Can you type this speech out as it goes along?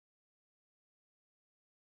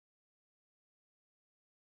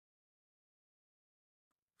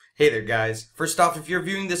Hey there guys. First off, if you're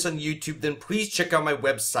viewing this on YouTube, then please check out my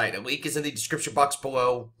website. A link is in the description box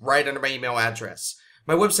below, right under my email address.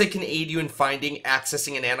 My website can aid you in finding,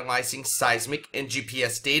 accessing, and analyzing seismic and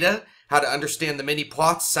GPS data, how to understand the many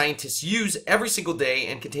plots scientists use every single day,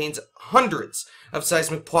 and contains hundreds of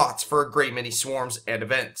seismic plots for a great many swarms and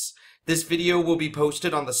events. This video will be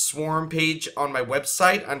posted on the swarm page on my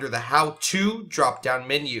website under the How To drop-down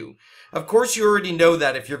menu. Of course, you already know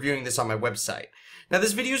that if you're viewing this on my website. Now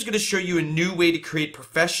this video is going to show you a new way to create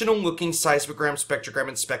professional looking seismogram, spectrogram,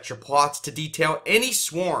 and spectra plots to detail any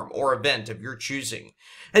swarm or event of your choosing.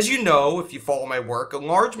 As you know, if you follow my work, a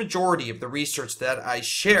large majority of the research that I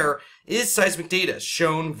share is seismic data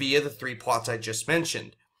shown via the three plots I just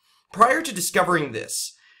mentioned. Prior to discovering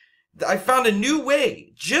this, I found a new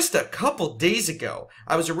way just a couple days ago.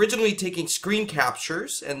 I was originally taking screen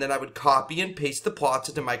captures and then I would copy and paste the plots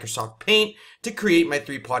into Microsoft Paint to create my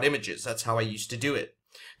three plot images. That's how I used to do it.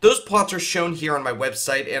 Those plots are shown here on my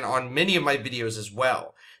website and on many of my videos as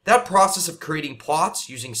well. That process of creating plots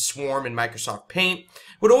using Swarm and Microsoft Paint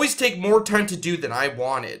would always take more time to do than I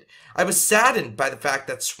wanted. I was saddened by the fact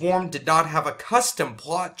that Swarm did not have a custom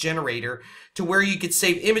plot generator to where you could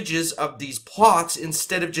save images of these plots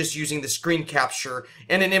instead of just using the screen capture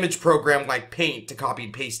and an image program like Paint to copy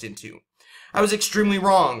and paste into. I was extremely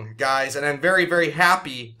wrong, guys, and I'm very, very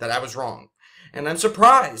happy that I was wrong. And I'm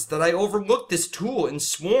surprised that I overlooked this tool in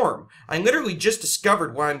Swarm. I literally just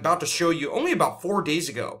discovered what I'm about to show you only about 4 days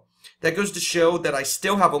ago. That goes to show that I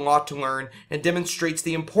still have a lot to learn and demonstrates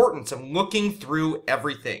the importance of looking through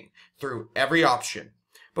everything, through every option.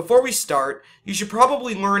 Before we start, you should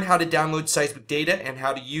probably learn how to download seismic data and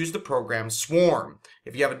how to use the program Swarm.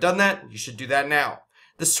 If you haven't done that, you should do that now.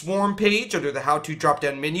 The Swarm page under the How To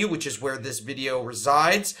drop-down menu, which is where this video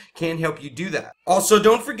resides, can help you do that. Also,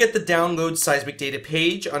 don't forget the Download Seismic Data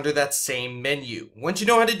page under that same menu. Once you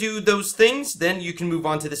know how to do those things, then you can move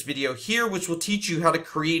on to this video here, which will teach you how to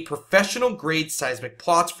create professional-grade seismic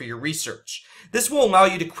plots for your research. This will allow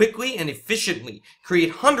you to quickly and efficiently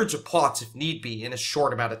create hundreds of plots if need be in a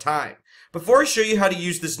short amount of time. Before I show you how to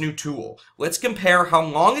use this new tool, let's compare how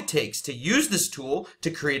long it takes to use this tool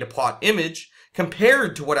to create a plot image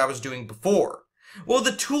compared to what I was doing before. Well,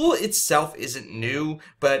 the tool itself isn't new,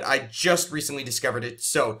 but I just recently discovered it,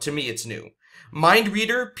 so to me it's new.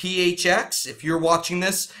 MindReader PHX, if you're watching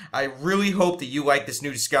this, I really hope that you like this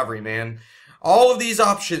new discovery, man. All of these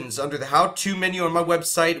options under the How To menu on my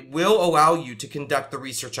website will allow you to conduct the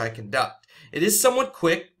research I conduct. It is somewhat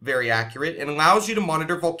quick, very accurate, and allows you to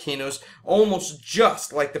monitor volcanoes almost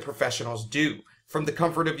just like the professionals do, from the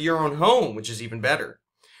comfort of your own home, which is even better.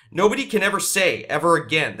 Nobody can ever say, ever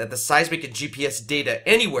again, that the seismic and GPS data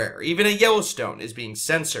anywhere, even at Yellowstone, is being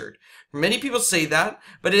censored. Many people say that,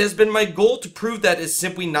 but it has been my goal to prove that is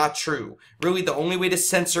simply not true. Really, the only way to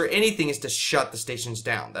censor anything is to shut the stations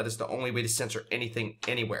down. That is the only way to censor anything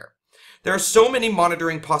anywhere. There are so many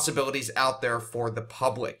monitoring possibilities out there for the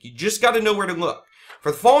public. You just got to know where to look.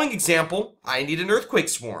 For the following example, I need an earthquake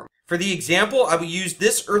swarm. For the example, I will use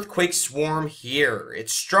this earthquake swarm here. It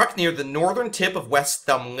struck near the northern tip of West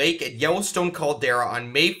Thumb Lake at Yellowstone Caldera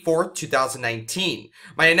on May 4th, 2019.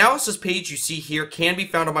 My analysis page you see here can be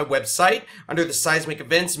found on my website under the Seismic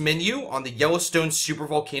Events menu on the Yellowstone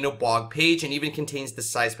Supervolcano blog page, and even contains the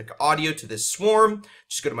seismic audio to this swarm.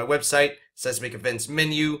 Just go to my website, Seismic Events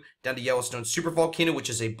menu, down to Yellowstone Supervolcano, which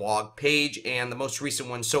is a blog page, and the most recent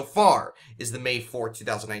one so far is the May 4th,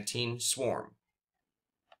 2019 swarm.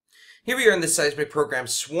 Here we are in the Seismic Program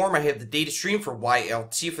Swarm. I have the data stream for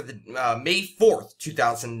YLT for the May 4th,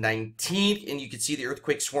 2019, and you can see the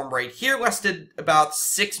earthquake swarm right here. Lasted about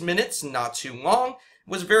 6 minutes, not too long. It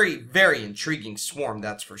was a very, very intriguing swarm,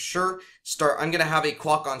 that's for sure. I'm going to have a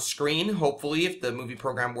clock on screen, hopefully, if the movie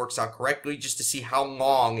program works out correctly, just to see how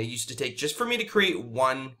long it used to take just for me to create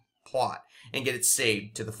one plot and get it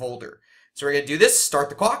saved to the folder. So we're going to do this, start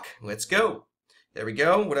the clock, let's go. There we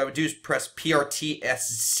go. What I would do is press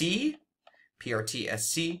PRT-SC,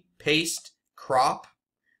 paste, crop.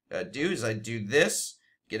 What I do is I do this,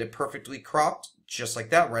 get it perfectly cropped, just like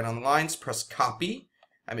that, right on the lines, press copy.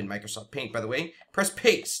 I'm in Microsoft Paint, by the way. Press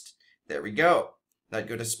paste. There we go. Now I'd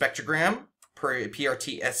go to spectrogram,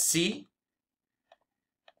 PRT-SC,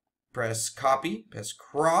 press copy, press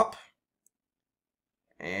crop,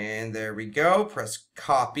 and there we go. Press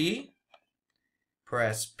copy.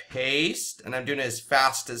 Press paste, and I'm doing it as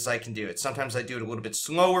fast as I can do it. Sometimes I do it a little bit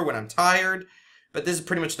slower when I'm tired, but this is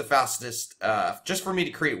pretty much the fastest just for me to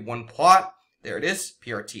create one plot. There it is,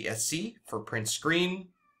 PRT-SC for print screen.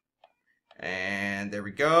 And there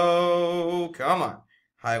we go. Come on.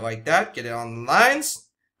 Highlight that, get it on the lines,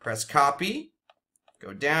 press copy,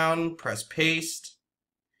 go down, press paste,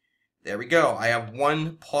 There we go. I have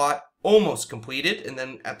one plot almost completed, and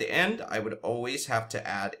then at the end, I would always have to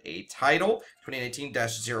add a title,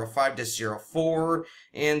 2019-05-04,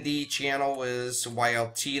 and the channel is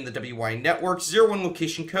YLT in the WY network, 01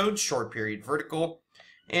 location code, short period vertical,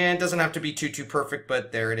 and doesn't have to be too perfect,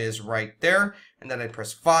 but there it is right there. And then I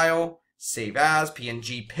press File, Save As,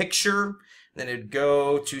 PNG Picture, then it'd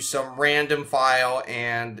go to some random file,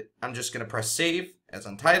 and I'm just going to press Save as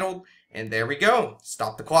untitled, and there we go.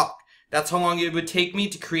 Stop the clock. That's how long it would take me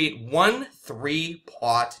to create one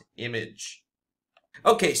 3-plot image.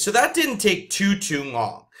 Okay, so that didn't take too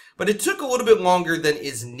long, but it took a little bit longer than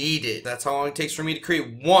is needed. That's how long it takes for me to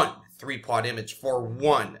create one 3-plot image for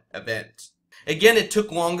one event. Again, it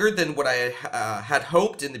took longer than what I had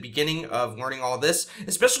hoped in the beginning of learning all this,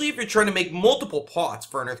 especially if you're trying to make multiple plots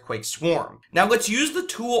for an earthquake swarm. Now let's use the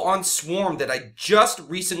tool on Swarm that I just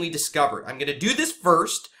recently discovered. I'm going to do this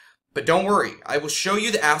first, but don't worry, I will show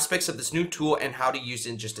you the aspects of this new tool and how to use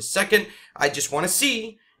it in just a second. I just want to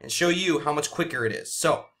see and show you how much quicker it is.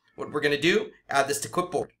 So, what we're going to do, add this to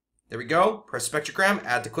clipboard. There we go. Press Spectrogram,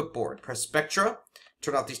 add to clipboard. Press Spectra,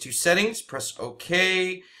 turn off these two settings, press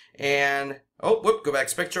OK, and, go back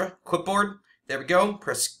Spectra, clipboard. There we go.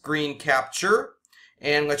 Press Screen Capture,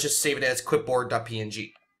 and let's just save it as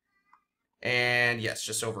clipboard.png. And yes,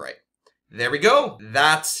 just overwrite. There we go.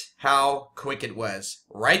 That's how quick it was.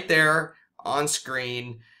 Right there on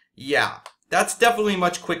screen. Yeah, that's definitely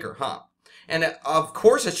much quicker, huh? And of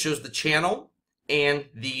course it shows the channel and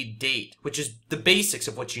the date, which is the basics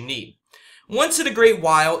of what you need. Once in a great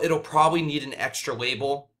while, it'll probably need an extra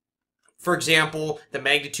label. For example, the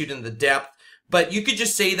magnitude and the depth. But you could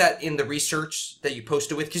just say that in the research that you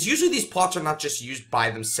post it with, because usually these plots are not just used by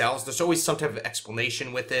themselves. There's always some type of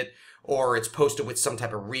explanation with it, or it's posted with some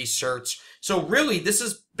type of research. So really, this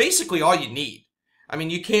is basically all you need. I mean,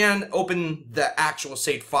 you can open the actual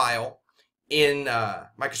saved file in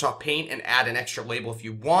Microsoft Paint and add an extra label if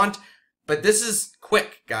you want, but this is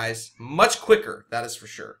quick, guys. Much quicker, that is for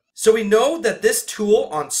sure. So we know that this tool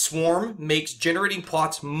on Swarm makes generating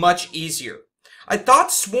plots much easier. I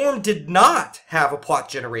thought Swarm did not have a plot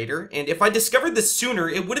generator, and if I discovered this sooner,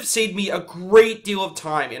 it would have saved me a great deal of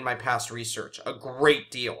time in my past research. A great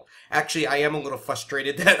deal. Actually, I am a little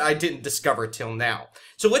frustrated that I didn't discover it till now.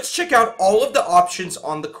 So let's check out all of the options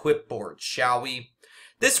on the clipboard, shall we?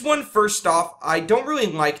 This one, first off, I don't really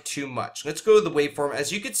like too much. Let's go to the waveform.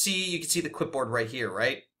 As you can see the clipboard right here,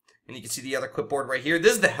 right? And you can see the other clipboard right here.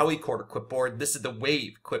 This is the helicorder clipboard. This is the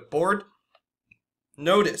wave clipboard.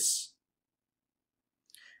 Notice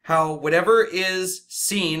how whatever is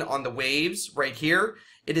seen on the waves right here,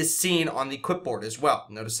 it is seen on the clipboard as well.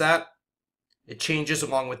 Notice that? It changes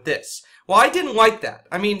along with this. Well, I didn't like that.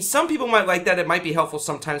 I mean, some people might like that. It might be helpful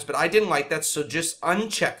sometimes, but I didn't like that. So just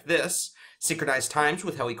uncheck this. Synchronize times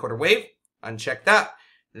with helicorder wave. Uncheck that.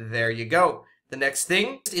 There you go. The next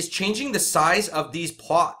thing is changing the size of these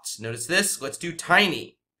plots. Notice this. Let's do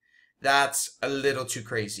tiny. That's a little too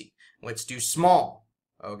crazy. Let's do small.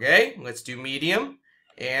 Okay, let's do medium.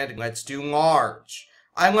 And let's do large.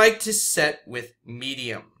 I like to set with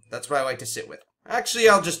medium. That's what I like to sit with. Actually,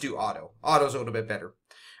 I'll just do auto. Auto's a little bit better.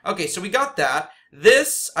 Okay, so we got that.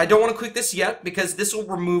 This, I don't want to click this yet because this will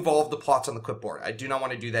remove all of the plots on the clipboard. I do not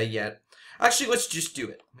want to do that yet. Actually, let's just do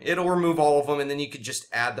it. It'll remove all of them, and then you could just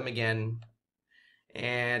add them again.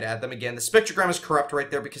 And add them again. The spectrogram is corrupt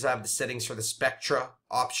right there because I have the settings for the spectra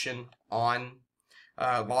option on.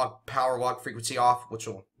 Log power, log frequency off, which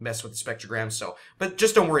will mess with the spectrogram. So, but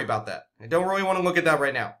just don't worry about that. I don't really want to look at that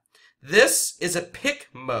right now. This is a pick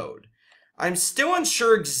mode. I'm still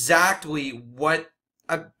unsure exactly what.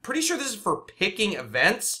 I'm pretty sure this is for picking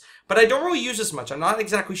events, but I don't really use this much. I'm not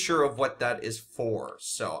exactly sure of what that is for,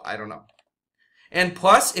 so I don't know. And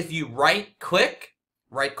plus, if you right click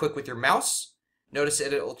with your mouse, notice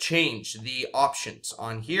that it will change the options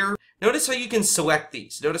on here. Notice how you can select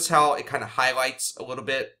these. Notice how it kind of highlights a little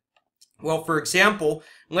bit. Well, for example,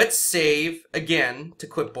 let's save again to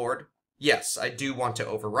clipboard. Yes, I do want to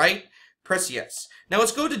overwrite. Press yes. Now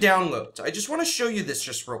let's go to downloads. I just want to show you this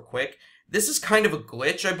just real quick. This is kind of a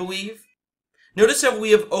glitch, I believe. Notice how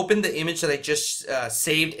we have opened the image that I just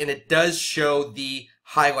saved, and it does show the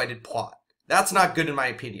highlighted plot. That's not good in my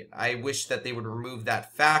opinion. I wish that they would remove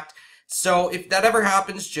that fact. So if that ever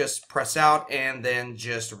happens, just press out and then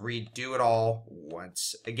just redo it all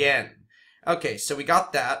once again. Okay, so we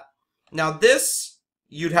got that. Now this,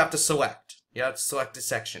 you'd have to select. You have to select a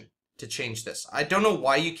section to change this. I don't know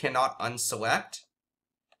why you cannot unselect.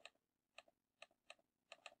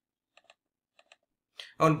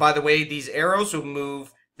 Oh, and by the way, these arrows will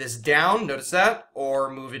move this down, notice that,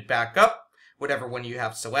 or move it back up. whatever one you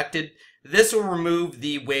have selected. This will remove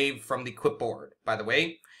the wave from the clipboard, by the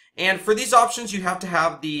way. And for these options, you have to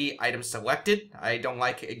have the item selected. I don't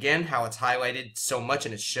like, again, how it's highlighted so much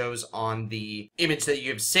and it shows on the image that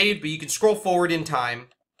you have saved, but you can scroll forward in time.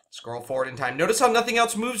 Scroll forward in time. Notice how nothing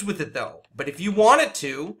else moves with it, though. But if you wanted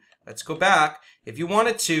to, let's go back. If you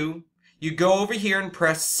wanted to, you go over here and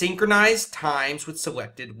press Synchronize Times with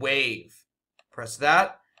Selected Wave. Press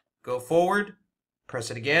that, go forward,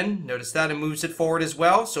 press it again. Notice that it moves it forward as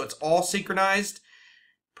well, so it's all synchronized.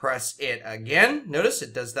 Press it again. Notice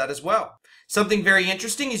it does that as well. Something very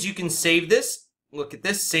interesting is you can save this. Look at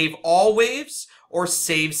this. Save all waves or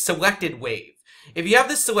save selected wave. If you have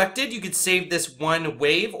this selected, you could save this one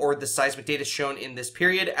wave or the seismic data shown in this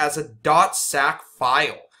period as a .sac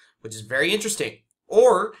file, which is very interesting.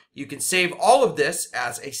 Or you can save all of this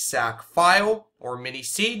as a SAC file or mini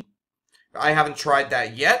seed. I haven't tried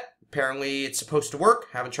that yet. Apparently it's supposed to work.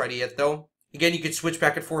 Haven't tried it yet though. Again, you could switch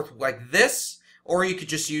back and forth like this. Or you could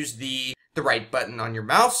just use the right button on your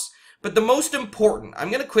mouse. But the most important, I'm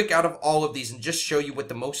going to click out of all of these and just show you what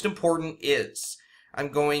the most important is. I'm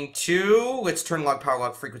going to, let's turn log power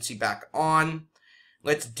log frequency back on.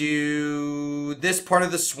 Let's do this part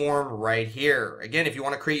of the swarm right here. Again, if you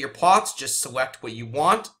want to create your plots, just select what you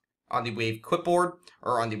want on the wave clipboard,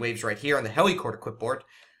 or on the waves right here on the helicorder clipboard.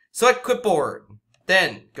 Select clipboard,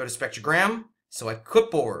 then go to spectrogram, select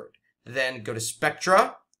clipboard, then go to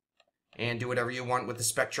spectra, and do whatever you want with the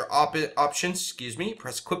spectra options,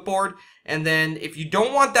 press clipboard, and then if you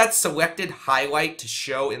don't want that selected highlight to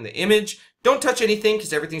show in the image, don't touch anything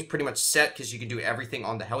because everything's pretty much set because you can do everything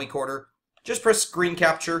on the helicorder. Just press screen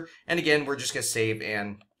capture, and again, we're just going to save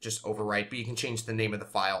and just overwrite, but you can change the name of the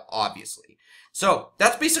file, obviously. So,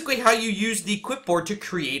 that's basically how you use the clipboard to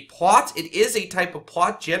create plots. It is a type of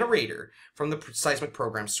plot generator from the Seismic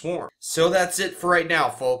Program Swarm. So that's it for right now,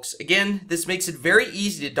 folks. Again, this makes it very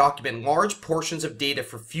easy to document large portions of data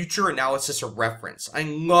for future analysis or reference. I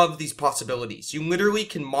love these possibilities. You literally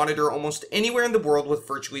can monitor almost anywhere in the world with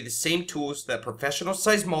virtually the same tools that professional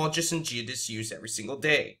seismologists and geodesists use every single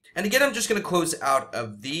day. And again, I'm just going to close out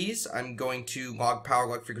of these. I'm going to log power,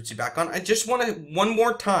 log frequency back on. I just want to, one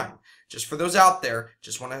more time, just for those out there,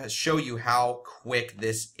 just want to show you how quick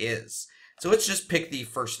this is. So let's just pick the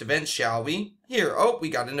first event, shall we? Here, oh, we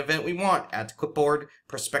got an event we want. Add to clipboard,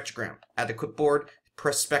 press spectrogram. Add to clipboard,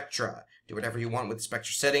 press spectra. Do whatever you want with the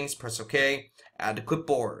spectra settings, press OK. Add to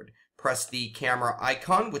clipboard. Press the camera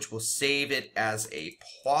icon, which will save it as a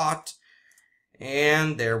plot.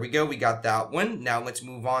 And there we go, we got that one. Now let's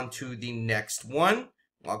move on to the next one.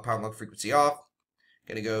 Log power, log frequency off.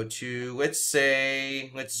 Gonna go to, let's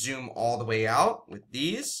zoom all the way out with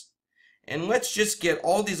these. And let's just get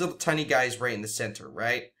all these little tiny guys right in the center,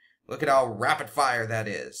 right? Look at how rapid fire that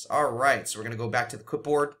is. Alright, so we're gonna go back to the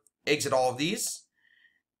clipboard, exit all of these,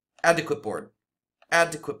 add to clipboard,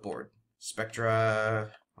 add to clipboard,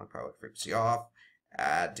 spectra, log power, log frequency off,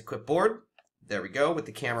 add to clipboard. There we go, with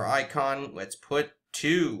the camera icon, let's put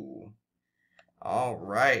 2.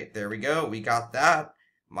 Alright, there we go, we got that.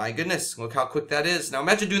 My goodness, look how quick that is. Now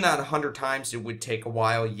imagine doing that 100 times. It would take a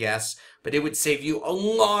while, yes, but it would save you a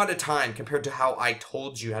lot of time compared to how I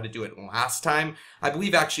told you how to do it last time. I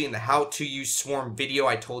believe actually in the how to use Swarm video,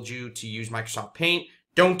 I told you to use Microsoft Paint.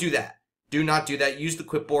 Don't do that. Do not do that. Use the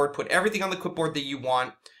clipboard. Put everything on the clipboard that you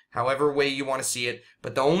want, however way you want to see it.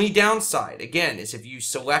 But the only downside, again, is if you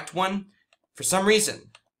select one, for some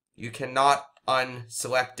reason, you cannot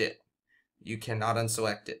unselect it. You cannot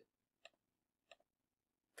unselect it.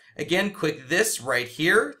 Again, click this right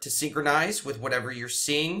here to synchronize with whatever you're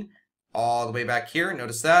seeing all the way back here.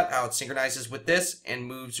 Notice that, how it synchronizes with this and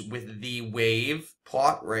moves with the wave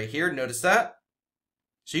plot right here. Notice that.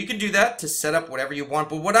 So you can do that to set up whatever you want.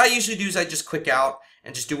 But what I usually do is I just click out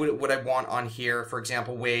and just do what I want on here. For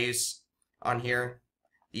example, waves on here.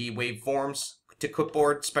 The waveforms to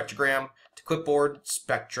clipboard, spectrogram, to clipboard,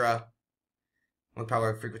 spectra. Log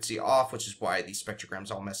power frequency off, which is why the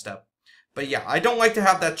spectrogram's all messed up. But yeah, I don't like to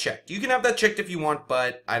have that checked. You can have that checked if you want,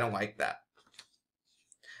 but I don't like that.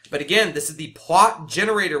 But again, this is the plot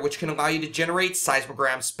generator, which can allow you to generate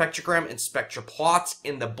seismogram, spectrogram, and spectra plots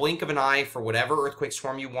in the blink of an eye for whatever earthquake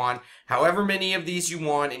swarm you want, however many of these you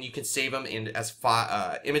want, and you can save them in as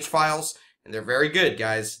image files. And they're very good,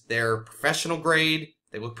 guys. They're professional grade.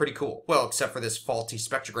 They look pretty cool. Well, except for this faulty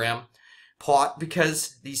spectrogram plot,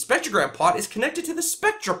 because the spectrogram plot is connected to the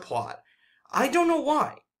spectra plot. I don't know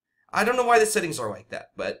why. I don't know why the settings are like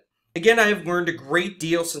that, but again, I have learned a great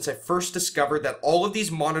deal since I first discovered that all of these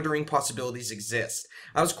monitoring possibilities exist.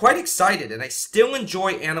 I was quite excited, and I still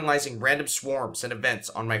enjoy analyzing random swarms and events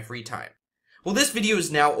on my free time. Well, this video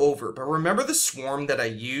is now over, but remember the swarm that I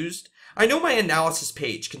used? I know my analysis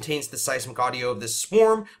page contains the seismic audio of this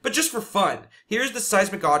swarm, but just for fun, here's the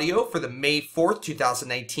seismic audio for the May 4th,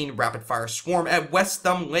 2019 rapid-fire swarm at West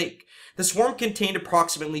Thumb Lake. The swarm contained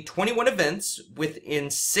approximately 21 events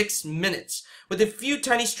within 6 minutes, with a few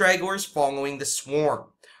tiny stragglers following the swarm.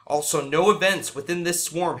 Also, no events within this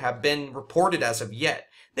swarm have been reported as of yet.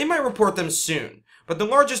 They might report them soon, but the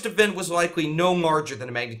largest event was likely no larger than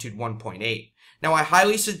a magnitude 1.8. Now, I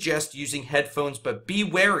highly suggest using headphones, but be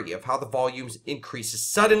wary of how the volume increases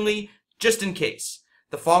suddenly, just in case.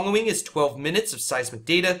 The following is 12 minutes of seismic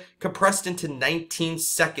data compressed into 19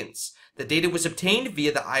 seconds. The data was obtained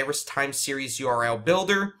via the Iris Time Series URL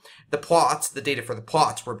Builder. The data for the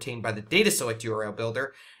plots were obtained by the Data Select URL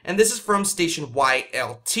Builder, and this is from station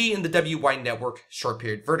YLT in the WY network short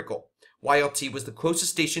period vertical. YLT was the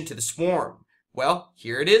closest station to the swarm. Well,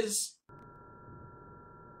 here it is.